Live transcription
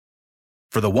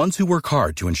For the ones who work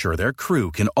hard to ensure their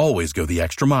crew can always go the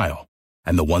extra mile,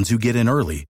 and the ones who get in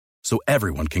early so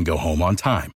everyone can go home on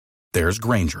time, there's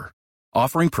Grainger,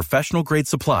 offering professional-grade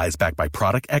supplies backed by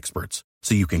product experts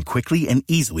so you can quickly and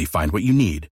easily find what you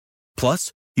need.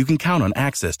 Plus, you can count on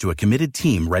access to a committed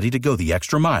team ready to go the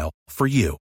extra mile for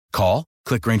you. Call,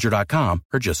 click Grainger.com,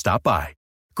 or just stop by.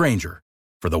 Grainger,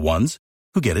 for the ones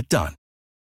who get it done.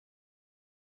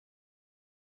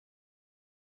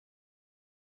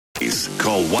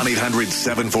 Call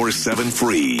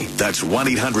 1-800-747-FREE. That's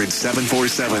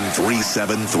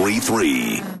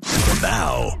 1-800-747-3733.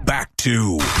 Now, back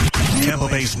to Tampa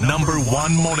Bay's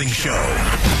 #1 morning show,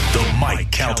 The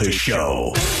Mike Calta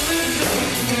Show.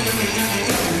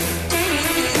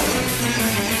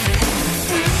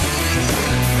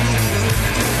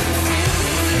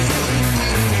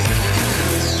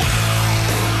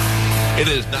 It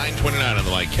is 9:29 on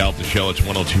the Mike Calta Show. It's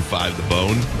 102.5 The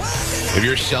Bone. If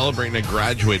you're celebrating a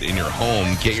graduate in your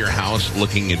home, get your house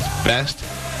looking its best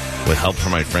with help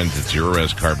from my friends at Zero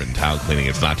Res Carpet and Tile Cleaning.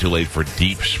 It's not too late for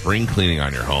deep spring cleaning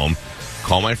on your home.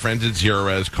 Call my friends at Zero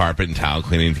Res Carpet and Tile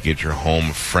Cleaning to get your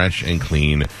home fresh and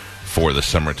clean for the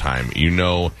summertime. You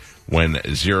know, when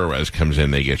Zero Res comes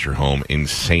in, they get your home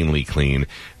insanely clean.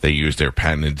 They use their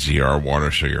patented ZR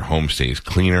water so your home stays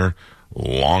cleaner,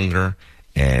 longer,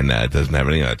 and it doesn't have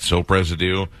any of that soap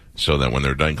residue, so that when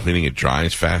they're done cleaning, it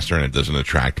dries faster and it doesn't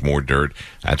attract more dirt.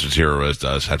 That's what Zero Res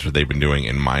does. That's what they've been doing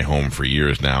in my home for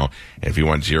years now. And if you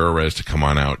want Zero Res to come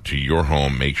on out to your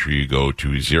home, make sure you go to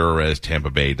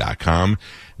ZeroResTampaBay.com.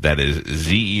 That is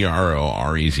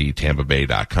ZeroRez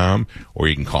TampaBay.com, or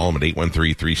you can call them at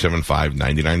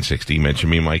 813-375-9960. Mention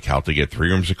me, Mike Calta, get 3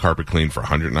 rooms of carpet cleaned for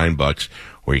 $109,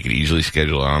 or you can easily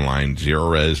schedule it online,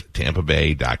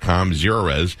 ZeroResTampaBay.com. Zero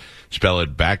Res, spell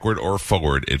it backward or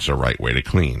forward, it's the right way to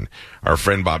clean. Our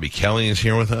friend Bobby Kelly is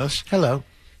here with us. Hello.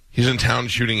 He's in town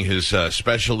shooting his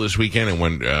special this weekend. It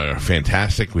went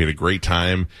fantastic. We had a great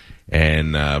time.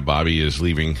 And Bobby is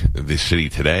leaving the city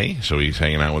today, so he's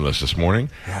hanging out with us this morning.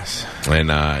 Yes. And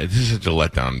this is such a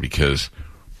letdown because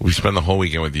we spend the whole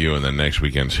weekend with you, and then next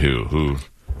weekend's who?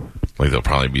 Like, there'll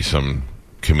probably be some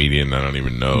comedian I don't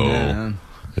even know. Yeah.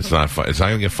 It's not fun. It's not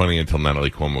going to get funny until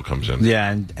Natalie Cuomo comes in. Yeah,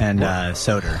 and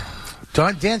Soder.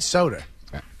 Dan Soder.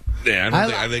 Yeah,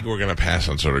 I think we're going to pass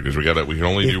on Soder because we can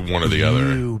only do one or the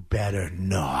other. You better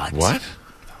not. What?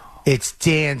 It's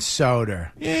Dan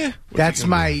Soder. Yeah. That's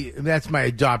my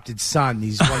adopted son.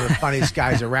 He's one of the funniest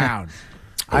guys around.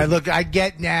 I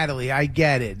get Natalie. I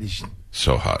get it.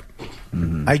 So hot.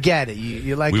 Mm-hmm. I get it.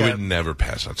 You like we would never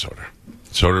pass on Soder.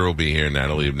 Soder will be here.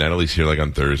 Natalie's here like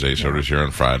on Thursday. Soder's here on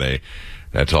Friday.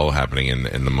 That's all happening in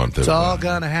the month of... It's all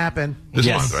going to happen. This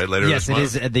month, right? Later this month?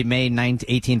 Yes, it is the May 9th,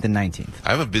 18th, and 19th.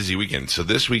 I have a busy weekend. So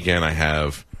this weekend I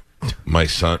have my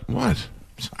son... What?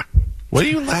 What are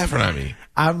you laughing at me?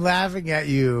 I'm laughing at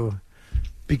you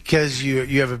because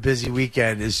you have a busy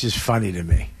weekend. It's just funny to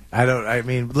me.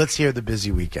 Let's hear the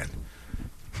busy weekend.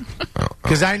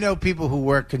 Because I know people who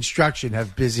work construction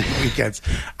have busy weekends.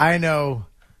 I know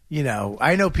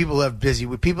people who have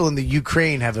people in the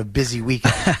Ukraine have a busy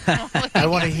weekend. I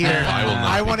want to hear.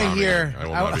 I want to hear. I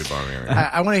will not be bombing.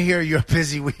 I want to hear your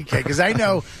busy weekend because I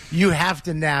know you have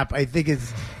to nap. I think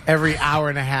it's every hour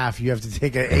and a half. You have to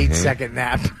take an 8-second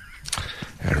nap.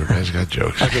 Everybody's got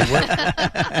jokes. Okay,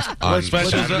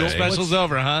 special's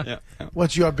over, huh? Yeah.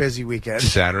 What's your busy weekend?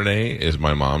 Saturday is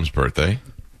my mom's birthday,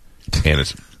 and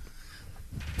it's.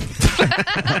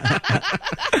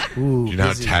 Ooh, you know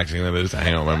how taxing that is to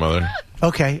hang out with my mother?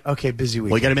 Okay, busy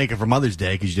weekend. Well, you got to make it for Mother's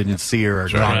Day because you didn't see her or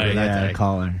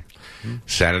call her.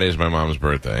 Saturday is my mom's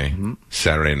birthday. Mm-hmm.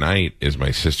 Saturday night is my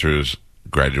sister's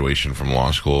graduation from law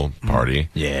school party.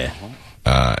 Yeah.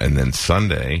 And then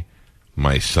Sunday,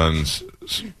 my son's...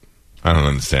 I don't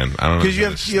understand.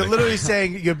 Because you're literally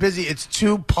saying you're busy. It's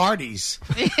 2 parties.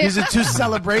 These are 2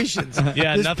 celebrations.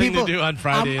 Yeah, There's nothing to do on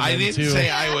Friday. I didn't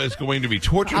say I was going to be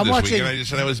tortured weekend. I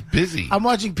just said I was busy. I'm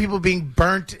watching people being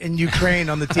burnt in Ukraine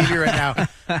on the TV right now.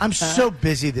 I'm so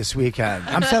busy this weekend.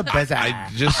 I'm so busy. I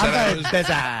just said I was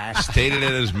busy. Stated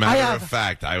it as matter of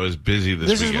fact. I was busy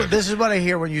this weekend. This is what I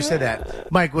hear when you say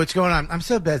that. Mike, what's going on? I'm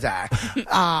so busy. Friday,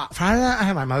 I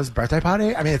have my mother's birthday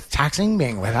party. I mean, it's taxing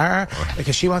being with her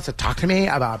because she wants to talk to me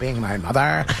about being my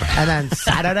mother. And then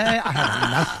Saturday,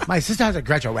 my sister has a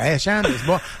graduation.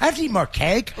 I have to eat more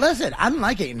cake. Listen, I don't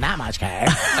like eating that much cake.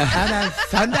 And then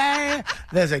Sunday,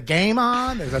 there's a game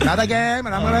on. There's another game,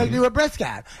 and I'm going to do a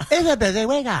brisket. It's a busy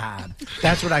weekend. my God.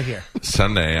 That's what I hear.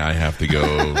 Sunday, I have to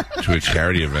go to a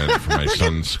charity event for my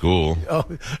son's school. Oh,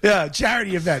 yeah,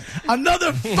 charity event.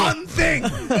 Another fun thing.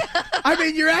 I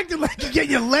mean, you're acting like you're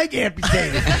getting your leg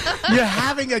amputated. You're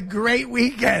having a great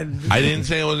weekend. I didn't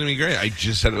say it wasn't going to be great. I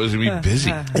just said it was going to be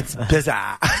busy. It's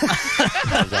bizarre.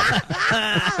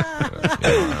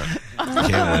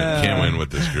 Can't win with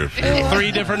this group.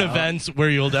 3 different events where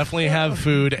you'll definitely have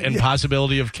food and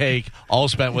possibility of cake, all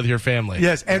spent with your family.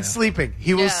 Yes, and sleeping.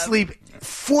 He will sleep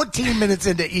 14 minutes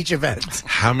into each event.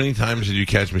 How many times did you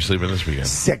catch me sleeping this weekend?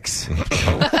 6.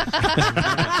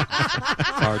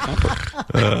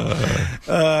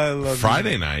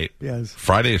 Friday night. Yes.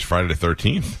 Friday is Friday the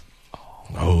 13th.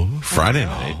 Oh, Friday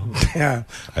night. Yeah.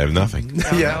 I have nothing.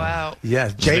 Yeah. Wow.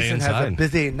 Yes. Jason has a inside.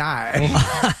 busy night.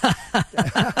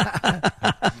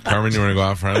 Carmen, you want to go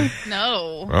out Friday?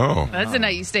 No. Oh. That's the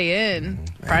night you stay in.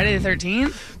 Friday the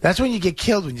 13th? That's when you get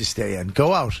killed when you stay in.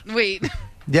 Go out. Wait.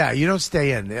 Yeah, you don't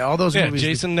stay in. All those Yeah, movies.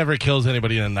 Jason never kills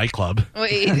anybody in a nightclub.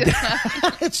 Wait.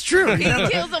 It's true. He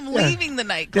kills them leaving the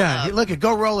nightclub. Yeah, look,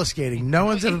 go roller skating. No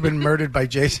one's ever been murdered by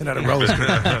Jason at a roller skating.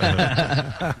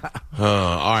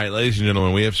 All right, ladies and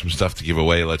gentlemen, we have some stuff to give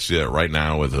away. Let's do that right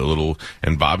now with a little,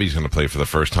 and Bobby's going to play for the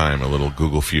first time, a little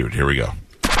Google feud. Here we go.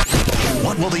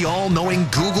 What will the all-knowing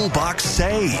Google box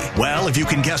say? Well, if you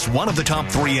can guess one of the top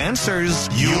 3 answers,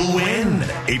 you'll win.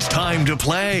 It's time to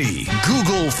play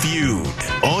Google Feud,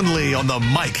 only on the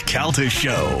Mike Calta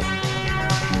Show.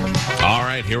 All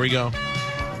right, here we go.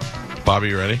 Bobby,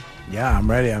 you ready? Yeah, I'm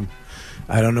ready.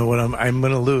 I don't know what I'm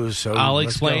going to lose. So I'll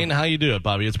let's explain go. how you do it,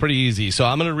 Bobby. It's pretty easy. So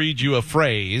I'm going to read you a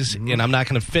phrase, and I'm not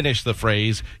going to finish the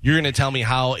phrase. You're going to tell me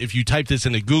how, if you type this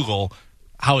into Google,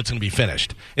 how it's going to be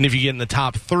finished. And if you get in the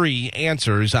top 3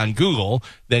 answers on Google,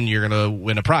 then you're going to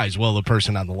win a prize. Well, the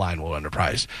person on the line will win a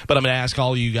prize. But I'm going to ask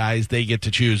all of you guys, they get to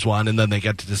choose one, and then they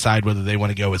get to decide whether they want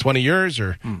to go with one of yours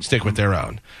or stick with their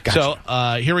own. Gotcha.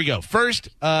 So here we go. First,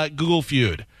 Google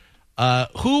feud.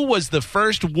 Who was the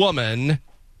first woman...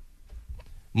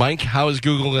 Mike, how is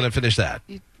Google going to finish that?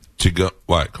 To go,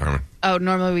 what, Carmen? Oh,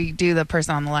 normally we do the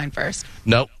person on the line first.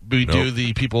 Nope. We do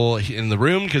the people in the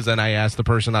room because then I ask the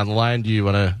person on the line, do you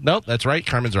want to... Nope, that's right.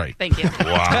 Carmen's right. Thank you.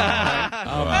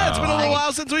 Ah, it's been a little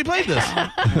while since we played this.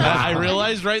 I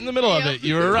realized right in the middle of it.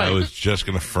 You were right. I was just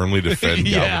going to firmly defend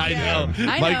yeah, I Galvin.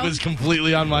 know. I Mike know. was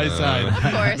completely on my side.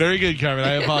 Of course. Very good, Carmen.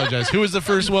 I apologize. Who was the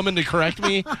first woman to correct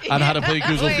me on how to play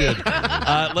Google Feud?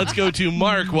 Let's go to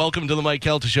Mark. Welcome to the Mike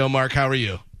Calta Show. Mark, how are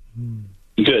you?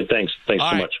 Good, thanks. Thanks All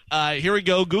so right. much. Here we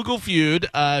go. Google Feud.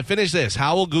 Finish this.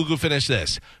 How will Google finish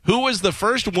this? Who was the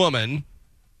first woman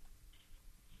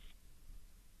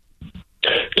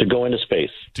To go into space.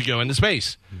 to go into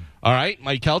space? All right.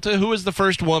 Mike Calta, who was the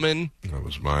first woman That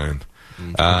was mine.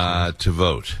 To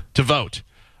vote. to vote?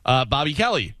 Bobby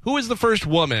Kelly, who was the first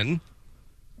woman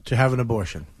To have an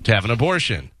abortion. to have an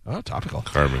abortion? Oh, topical.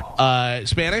 Carmen.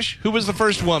 Spanish, who was the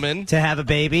first woman To have a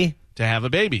baby. to have a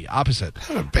baby? Opposite.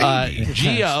 baby.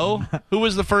 Gio, who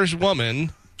was the first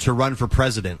woman To run for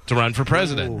president. to run for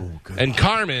president? And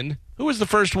Carmen, who was the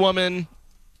first woman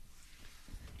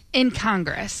In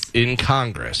Congress. in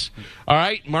Congress? All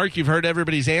right, Mark, you've heard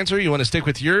everybody's answer. You want to stick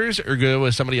with yours or go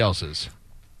with somebody else's?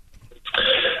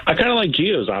 I kind of like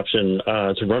Gio's option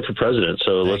to run for president,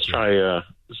 so let's try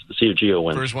see if Gio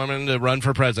wins. First woman to run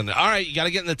for president. All right, you got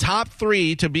to get in the top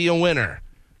 3 to be a winner.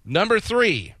 Number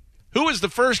 3, who was the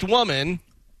first woman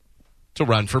to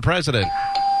run for president?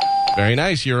 Very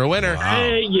nice. You're a winner.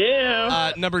 Hey,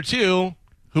 yeah. Number 2,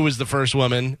 who was the first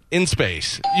woman in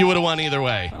space? You would have won either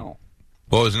way.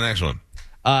 What was the next one?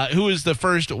 Who was the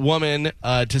first woman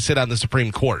to sit on the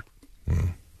Supreme Court?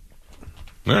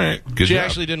 All right. Good She job.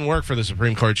 actually didn't work for the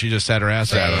Supreme Court. She just sat her ass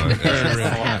down.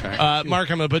 Mark,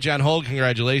 I'm going to put you on hold.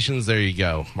 Congratulations. There you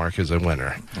go. Mark is a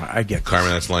winner. I get this. Carmen,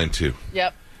 that's line 2.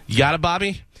 Yep. You got it,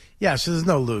 Bobby? Yeah, so there's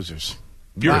no losers.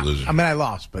 You're a loser. I mean, I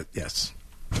lost, but yes.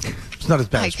 It's not as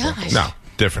bad My as four. gosh. No,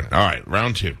 different. All right,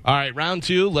 round 2. All right, round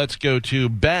 2. Let's go to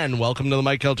Ben. Welcome to the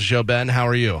Mike Calta Show, Ben. How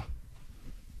are you?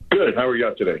 Good. How are you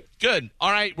out today? Good.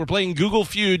 All right, we're playing Google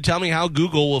Feud. Tell me how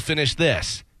Google will finish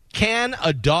this. Can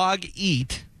a dog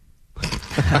eat?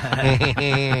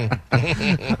 I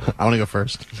want to go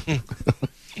first.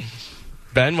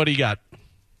 Ben, what do you got?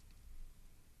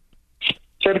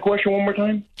 Say the question one more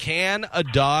time. Can a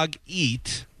dog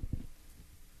eat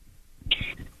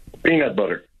Peanut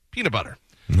butter. peanut butter?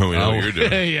 No, we know what you're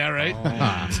doing. Yeah, right.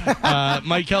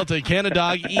 Mike Kelta, can a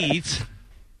dog eat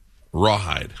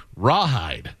Rawhide.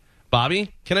 rawhide?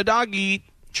 Bobby, can a dog eat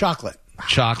Chocolate.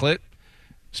 chocolate?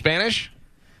 Spanish?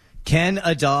 Can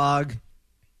a dog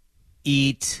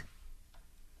eat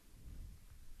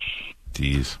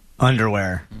D's.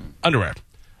 underwear? Underwear.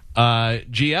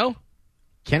 Gio?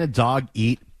 Can a dog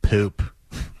eat poop?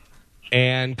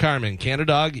 And Carmen, can a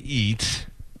dog eat?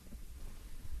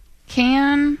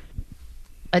 Can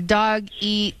a dog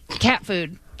eat cat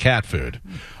food? Cat food.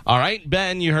 All right,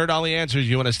 Ben, you heard all the answers.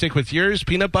 You want to stick with yours,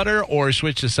 peanut butter, or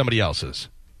switch to somebody else's?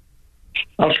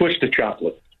 I'll switch to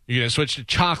chocolate. You're going to switch to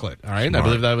chocolate. All right. Smart. I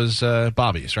believe that was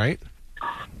Bobby's, right?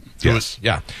 Yes.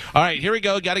 Yeah. All right, here we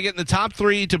go. Got to get in the top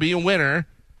 3 to be a winner.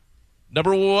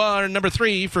 Number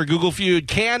 3 for Google Feud.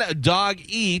 Can a dog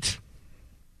eat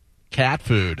cat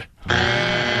food?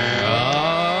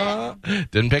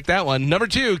 Didn't pick that one. Number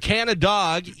 2, can a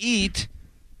dog eat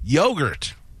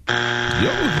yogurt?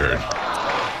 Yogurt.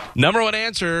 Number 1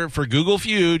 answer for Google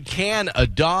Feud. Can a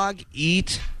dog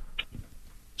eat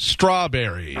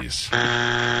strawberries?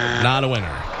 Not a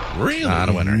winner. Really? Not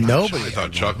a winner. Nobody. I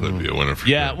thought chocolate would be a winner for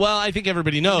Yeah, you. well, I think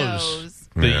everybody knows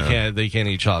that they can't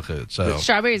eat chocolate. So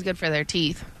Strawberry is good for their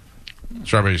teeth.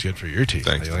 strawberries good for your teeth.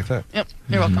 Thanks. How do you like that? Yep.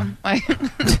 You're welcome.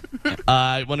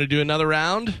 Want to do another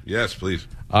round? Yes, please.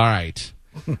 All right.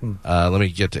 Let me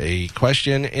get a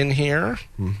question in here.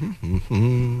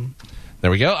 There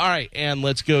we go. All right, and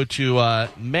let's go to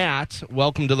Matt.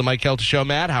 Welcome to the Mike Calta Show,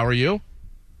 Matt. How are you?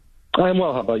 I'm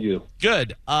well. How about you?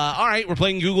 Good. All right, we're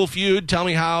playing Google Feud. Tell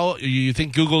me how you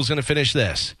think Google's going to finish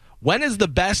this. When is the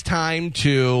best time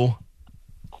to...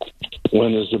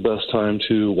 When is the best time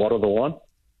to water the lawn?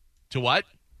 To what?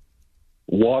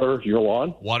 Water your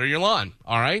lawn? Water your lawn.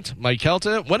 All right. Mike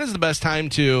Calta, when is the best time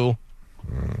to...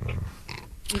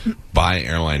 Buy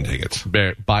airline tickets.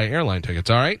 buy airline tickets?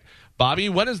 All right. Bobby,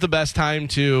 when is the best time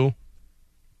to...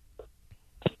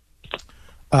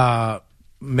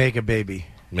 Make a baby.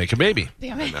 Make a baby?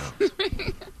 Damn it.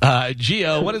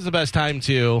 Gio, when is the best time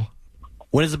to...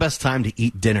 When is the best time to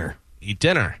eat dinner? Eat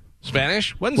dinner?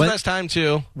 Spanish, when's the best time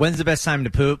to... When's the best time to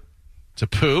poop? To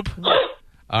poop?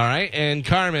 All right. And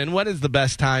Carmen, when is the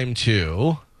best time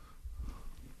to...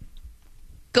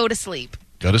 Go to sleep.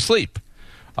 Go to sleep.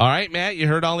 All right, Matt, you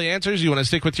heard all the answers. You want to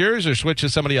stick with yours or switch to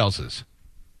somebody else's?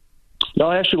 No,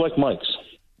 I actually like Mike's.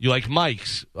 You like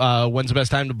Mike's. When's the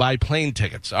best time to buy plane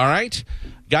tickets? All right.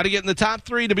 Got to get in the top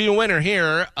 3 to be a winner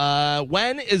here.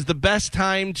 When is the best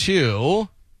time to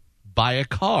buy a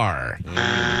car?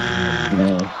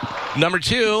 Number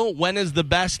 2, when is the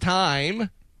best time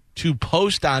to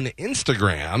post on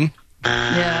Instagram?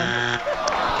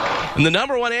 Yeah. And the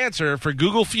number 1 answer for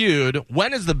Google Feud,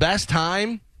 when is the best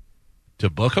time to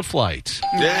book a flight?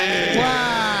 Yay!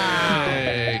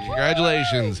 Hey,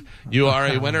 congratulations. You are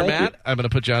a winner, Matt. I'm going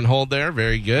to put you on hold there.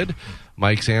 Very good.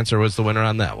 Mike's answer was the winner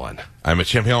on that one. I'm a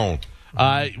champion. Do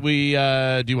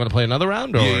you want to play another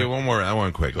round? Or? Yeah, one more. I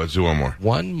want quick. Let's do one more.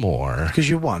 One more. Because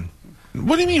you won.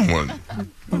 What do you mean one?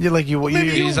 You're like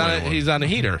He's on a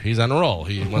heater. He's on a roll.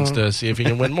 He wants to see if he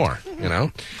can win more. You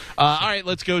know. All right,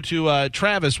 let's go to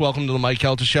Travis. Welcome to the Mike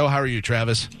Calta Show. How are you,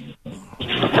 Travis?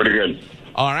 Pretty good.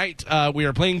 All right, we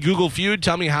are playing Google Feud.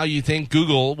 Tell me how you think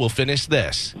Google will finish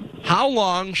this. How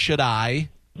long should I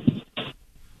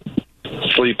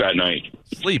Sleep at night.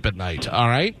 sleep at night? All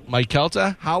right, Mike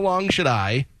Calta, how long should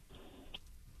I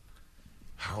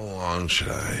How long should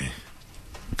I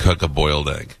cook a boiled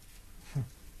egg?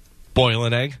 boil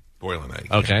an egg? Boil an egg.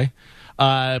 Okay.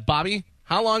 Bobby,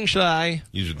 how long should I...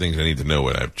 These are things I need to know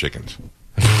when I have chickens.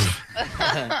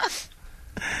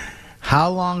 How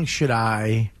long should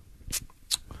I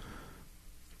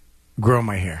grow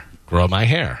my hair? grow my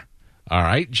hair? All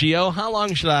right. Gio, how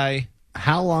long should I...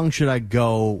 How long should I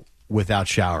go without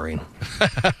showering?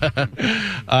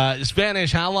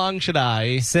 Spanish, how long should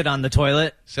I... Sit on the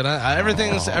toilet. Sit on...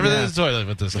 everything's the toilet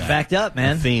with this guy. Backed up,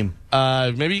 man. Theme.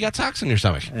 Maybe you got socks in your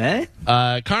stomach. Eh?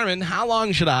 Carmen, how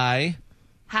long should I...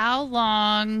 How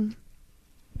long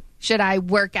should I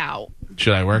work out?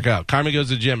 Should I work out? Carmen goes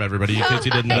to the gym, everybody, in case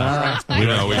you didn't know. We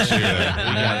know. We share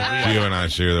that. Gio and I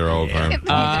share there all the time. You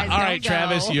guys All don't right, go.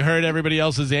 Travis, you heard everybody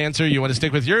else's answer. You want to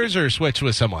stick with yours or switch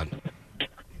with someone?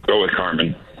 Go with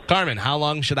Carmen. Carmen, how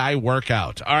long should I work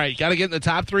out? All right, got to get in the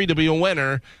top 3 to be a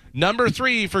winner. Number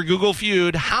 3 for Google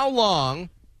Feud, how long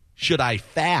should I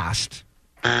fast?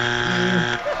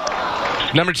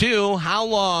 Number 2, how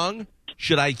long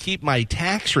should I keep my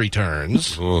tax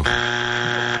returns? Ooh.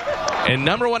 And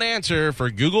number 1 answer for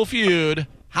Google Feud,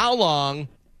 how long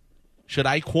should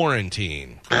I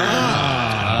quarantine?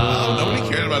 Nobody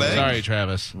cares about eggs. Sorry,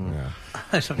 Travis.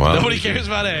 Well, Nobody cares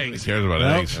about eggs. Nobody cares about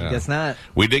eggs. Guess not.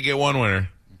 We did get one winner.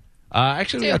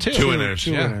 Actually, we got 2. Two winners.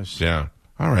 Two Yeah. winners. Yeah.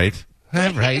 All right.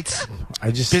 All right.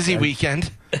 I just Busy weekend.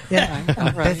 Yeah,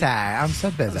 I'm busy. I'm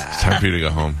so busy. It's time for you to go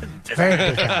home. Very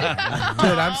busy. Dude,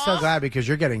 I'm so glad because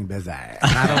you're getting busy. And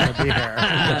I don't want to be here.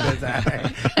 You're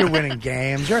busy. You're winning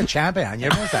games. You're a champion.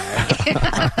 You're busy.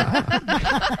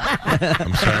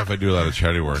 I'm sorry if I do a lot of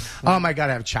charity work. Oh, my God.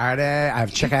 I have charity. I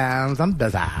have chickens. I'm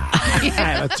busy. I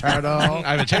have a turtle.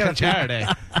 I have a chicken charity.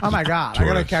 Oh, my God. I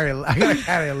gotta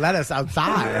carry lettuce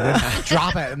outside and then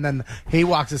drop it. And then he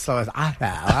walks as slow as I know.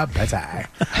 I'm busy.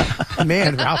 Me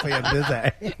and Ralphie are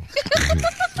busy.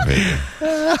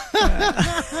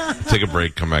 Take a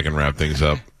break, come back and wrap things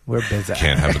up. We're busy.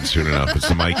 Can't happen soon enough. It's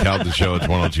the Mike Calta Show. It's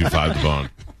 102.5 The Bone.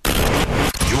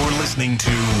 You're listening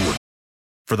to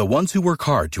For the ones who work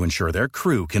hard to ensure their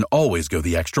crew can always go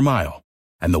the extra mile,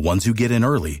 and the ones who get in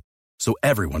early so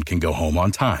everyone can go home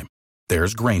on time,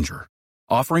 there's Grainger,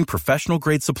 offering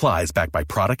professional-grade supplies backed by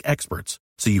product experts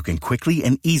so you can quickly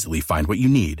and easily find what you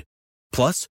need.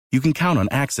 Plus, you can count on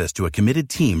access to a committed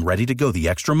team ready to go the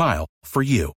extra mile for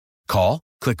you. Call,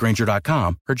 click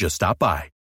Grainger.com, or just stop by.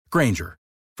 Grainger,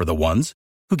 for the ones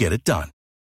who get it done.